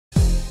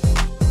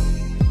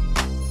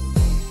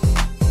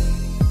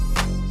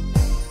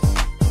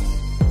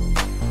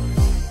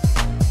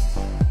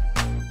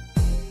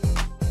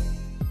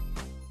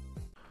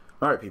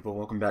Alright people,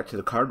 welcome back to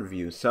the card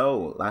review.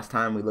 So, last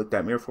time we looked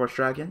at Mirror Force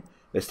Dragon.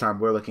 This time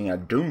we're looking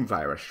at Doom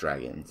Virus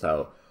Dragon.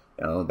 So,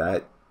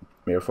 that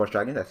Mirror Force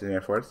Dragon, that's the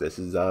Mirror Force. This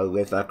is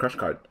with a Crush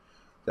card.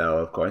 So,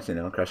 of course,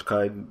 Crush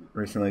card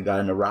recently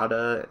got an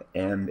errata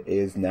and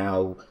is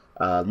now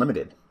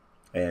limited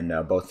in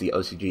both the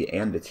OCG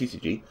and the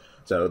TCG.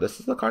 So, this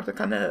is the card that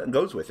kind of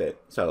goes with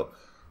it. So,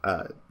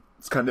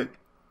 it's kind of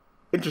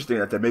interesting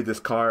that they made this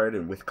card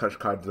and with Crush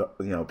cards,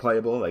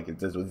 playable. Like,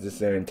 was this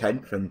their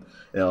intent from,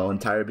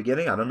 entire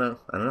beginning? I don't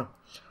know.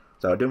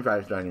 So, Doom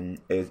Virus Dragon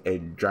is a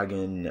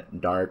Dragon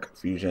Dark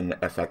Fusion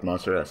effect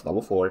monster that's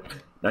level 4,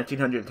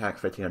 1900 attack,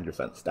 1500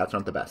 defense. That's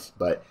not the best,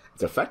 but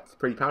its effect is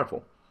pretty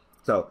powerful.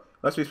 So,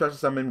 must be special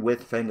summoned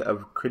with Fang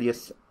of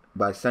Critias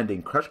by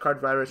sending Crush card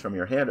virus from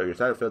your hand or your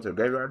side field to the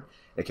graveyard.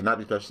 It cannot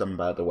be special summoned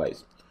by other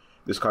ways.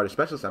 This card is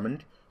special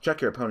summoned.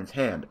 Check your opponent's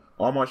hand,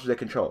 all monsters they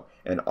control,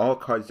 and all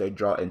cards they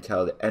draw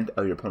until the end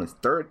of your opponent's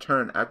third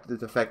turn after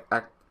this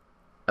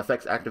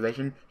effect's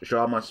activation to show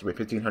all monsters with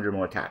 1500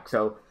 more attack.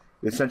 So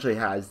it essentially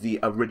has the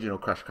original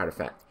Crush card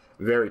effect.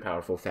 Very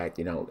powerful effect.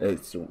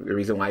 It's the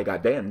reason why it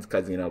got banned,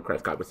 because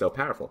Crush card was so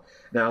powerful.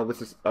 Now with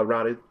this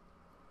errata,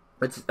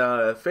 it's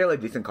a fairly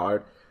decent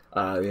card.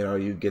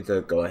 You get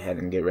to go ahead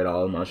and get rid of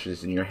all the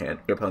monsters in your hand,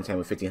 your opponent's hand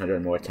with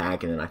 1500 more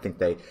attack, and then I think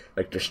they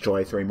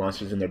destroy 3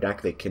 monsters in their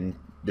deck. They can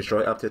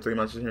destroy up to 3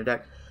 monsters in their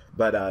deck,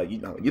 but you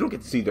don't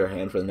get to see their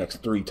hand for the next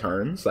 3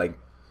 turns.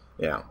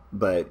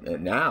 But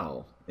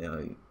now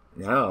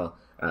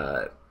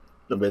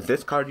with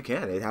this card you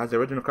can. It has the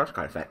original Crush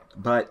card effect.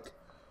 But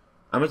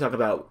I'm gonna talk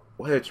about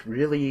whether it's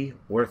really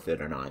worth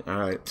it or not. All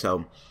right,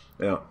 so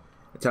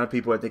a ton of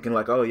people are thinking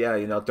like, oh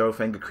yeah, throw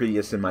Fang of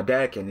Critias in my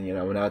deck, and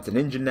now it's an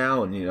engine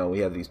now, and we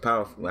have these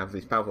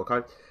powerful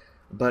cards.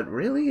 But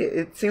really,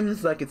 it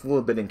seems like it's a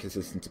little bit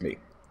inconsistent to me.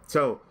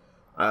 So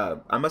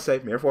I must say,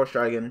 Mirror Force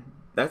Dragon,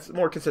 that's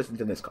more consistent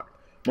than this card.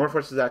 Mirror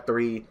Force is at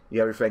 3. You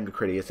have your Fang of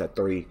Critias at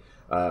 3.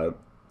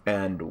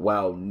 And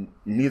while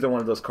neither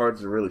one of those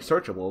cards are really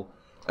searchable,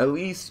 at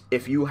least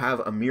if you have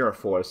a Mirror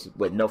Force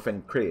with no Fang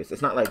of Critias,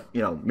 it's not like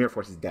Mirror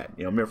Force is dead.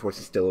 Mirror Force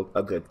is still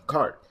a good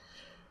card.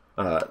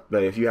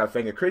 But if you have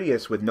Fang of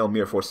Critias with no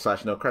Mirror Force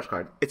 / no Crush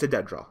card, it's a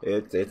dead draw.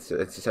 It's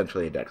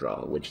essentially a dead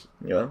draw, which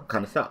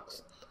kind of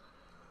sucks.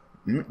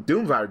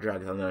 Doom Virus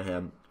Dragon, on the other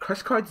hand,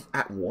 Crush cards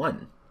at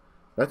 1.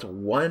 That's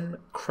 1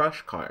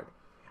 Crush card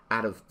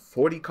out of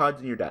 40 cards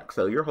in your deck.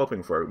 So you're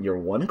hoping for your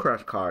 1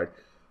 Crush card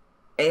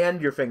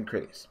and your Fang of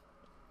Critias.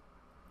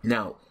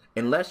 Now,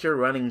 unless you're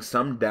running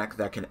some deck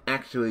that can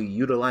actually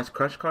utilize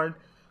Crush card,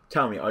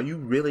 tell me, are you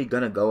really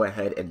gonna go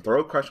ahead and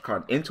throw a Crush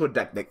card into a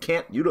deck that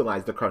can't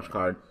utilize the Crush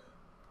card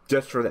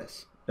just for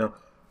this?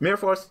 Mirror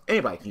Force,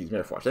 anybody can use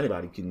Mirror Force.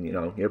 Anybody can,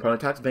 your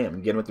opponent attacks, bam,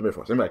 you get him with the Mirror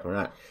Force. Anybody can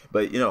not.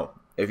 But,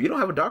 if you don't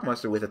have a Dark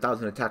Monster with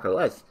 1000 attack or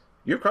less,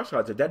 your Crush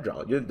card's a dead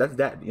draw. That's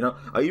dead.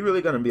 Are you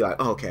really gonna be like,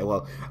 oh, okay,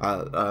 well,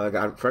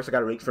 first I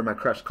gotta reach for my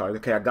Crush card.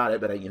 Okay, I got it,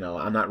 but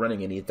I'm not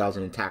running any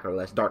 1000 attack or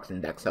less Darks in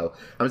deck, so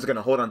I'm just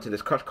gonna hold on to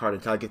this Crush card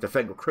until I get the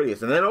Fang of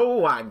Critias, and then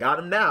I got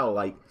him now.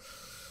 Like,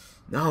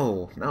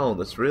 no,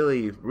 that's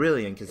really,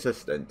 really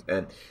inconsistent.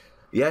 And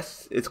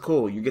yes, it's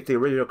cool. You get the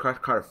original Crush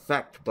card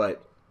effect,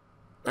 but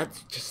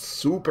that's just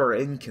super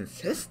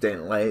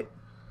inconsistent. Like,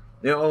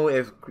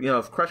 if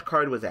Crush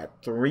card was at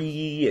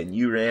 3 and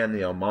you ran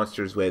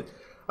monsters with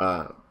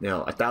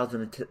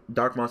 1000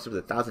 Dark monsters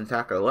with 1000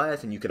 attack or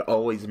less, and you could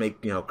always make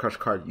Crush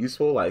card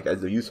useful, like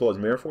as useful as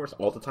Mirror Force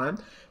all the time,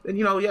 then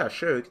yeah,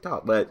 sure, we can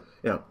talk. But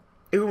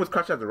even with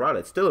Crush at errata,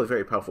 it's still a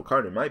very powerful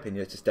card in my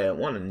opinion. It's to stay at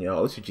 1, and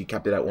OCG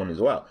kept it at 1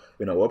 as well.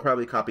 We'll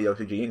probably copy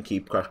OCG and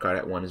keep Crush card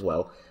at 1 as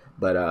well.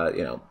 But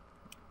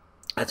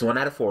that's 1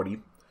 out of 40.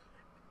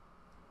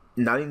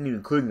 Not even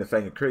including the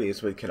Fang of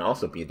Critias, which can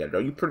also be a dead draw.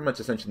 You pretty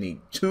much essentially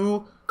need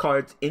 2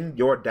 cards in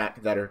your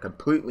deck that are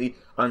completely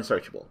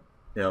unsearchable.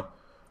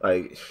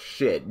 Like,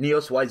 shit,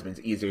 Neos Wiseman's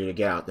easier to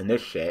get out than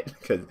this shit,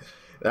 because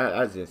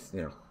that's just,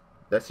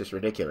 that's just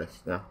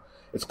ridiculous.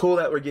 It's cool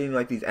that we're getting,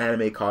 like, these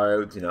anime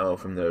cards,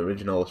 from the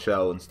original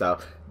show and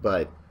stuff,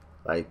 but,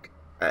 like,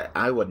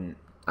 I wouldn't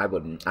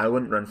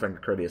run Fang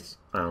of Critias.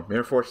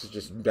 Mirror Force is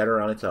just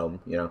better on its own.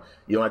 You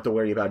don't have to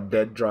worry about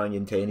dead drawing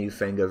into any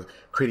Fang of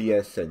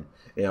Critias and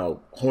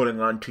holding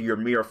on to your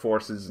Mirror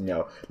Forces,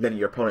 letting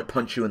your opponent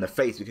punch you in the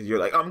face because you're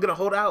like, oh, I'm gonna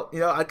hold out.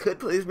 I could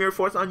put this Mirror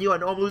Force on you. I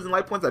know I'm losing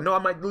life points. I know I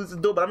might lose this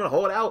duel, but I'm gonna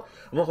hold out.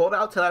 I'm gonna hold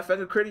out till I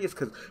Fang of Critias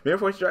because Mirror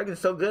Force Dragon is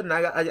so good, and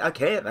I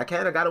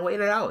gotta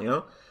wait it out.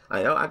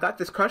 I got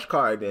this Crush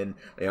card, and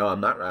I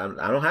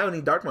don't have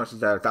any Dark monsters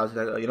that are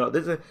 1000.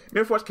 There's a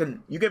Mirror Force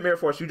you get Mirror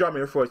Force, you draw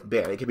Mirror Force,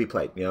 bam, it can be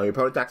played. Your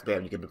opponent attacks,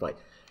 bam, you can be played.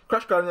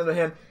 Crush card, on the other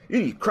hand, you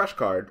need Crush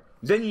card,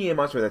 then you need a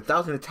monster with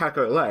 1000 attack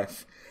or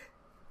less.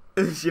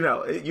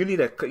 You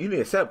need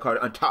a setup card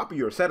on top of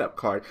your setup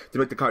card to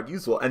make the card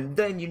useful, and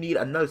then you need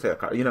another setup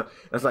card.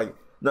 It's like,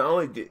 not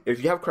only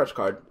if you have Crush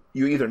card,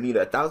 you either need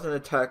 1000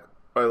 attack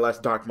or less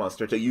Dark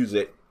monster to use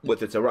it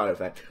with its errata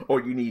effect,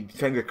 or you need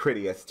Fang of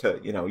Critias to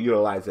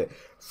utilize it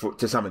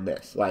to summon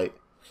this. Like,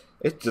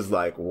 it's just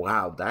like,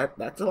 wow,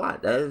 that's a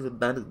lot.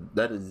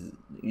 That is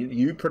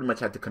you pretty much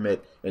have to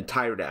commit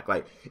entire deck.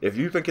 Like, if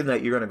you're thinking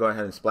that you're gonna go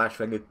ahead and splash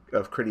Fang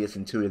of Critias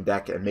into a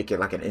deck and make it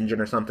like an engine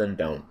or something,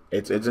 don't.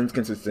 It's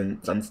inconsistent,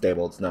 it's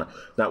unstable, it's not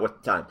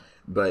worth the time.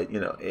 But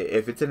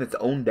if it's in its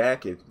own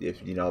deck, if if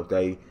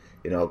they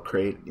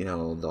create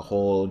the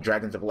whole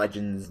Dragons of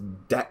Legends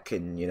deck,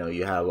 and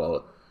you have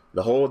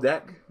the whole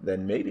deck,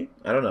 then maybe,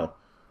 I don't know.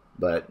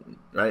 But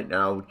right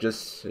now,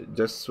 just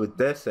with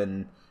this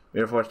and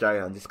Mirror Force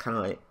Dragon, I'm just kind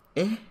of like,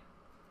 eh.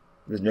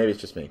 Maybe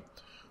it's just me.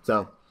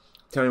 So,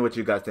 tell me what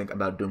you guys think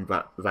about Doom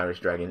Virus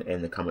Dragon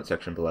in the comment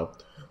section below.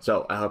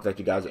 So, I hope that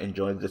you guys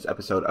enjoyed this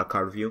episode of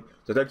Card Review.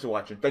 So, thanks for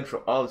watching. Thanks for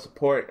all the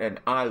support. And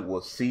I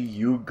will see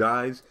you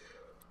guys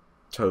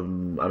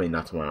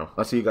not tomorrow.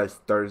 I'll see you guys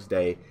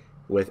Thursday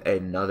with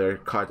another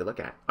card to look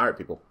at. Alright,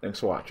 people. Thanks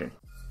for watching.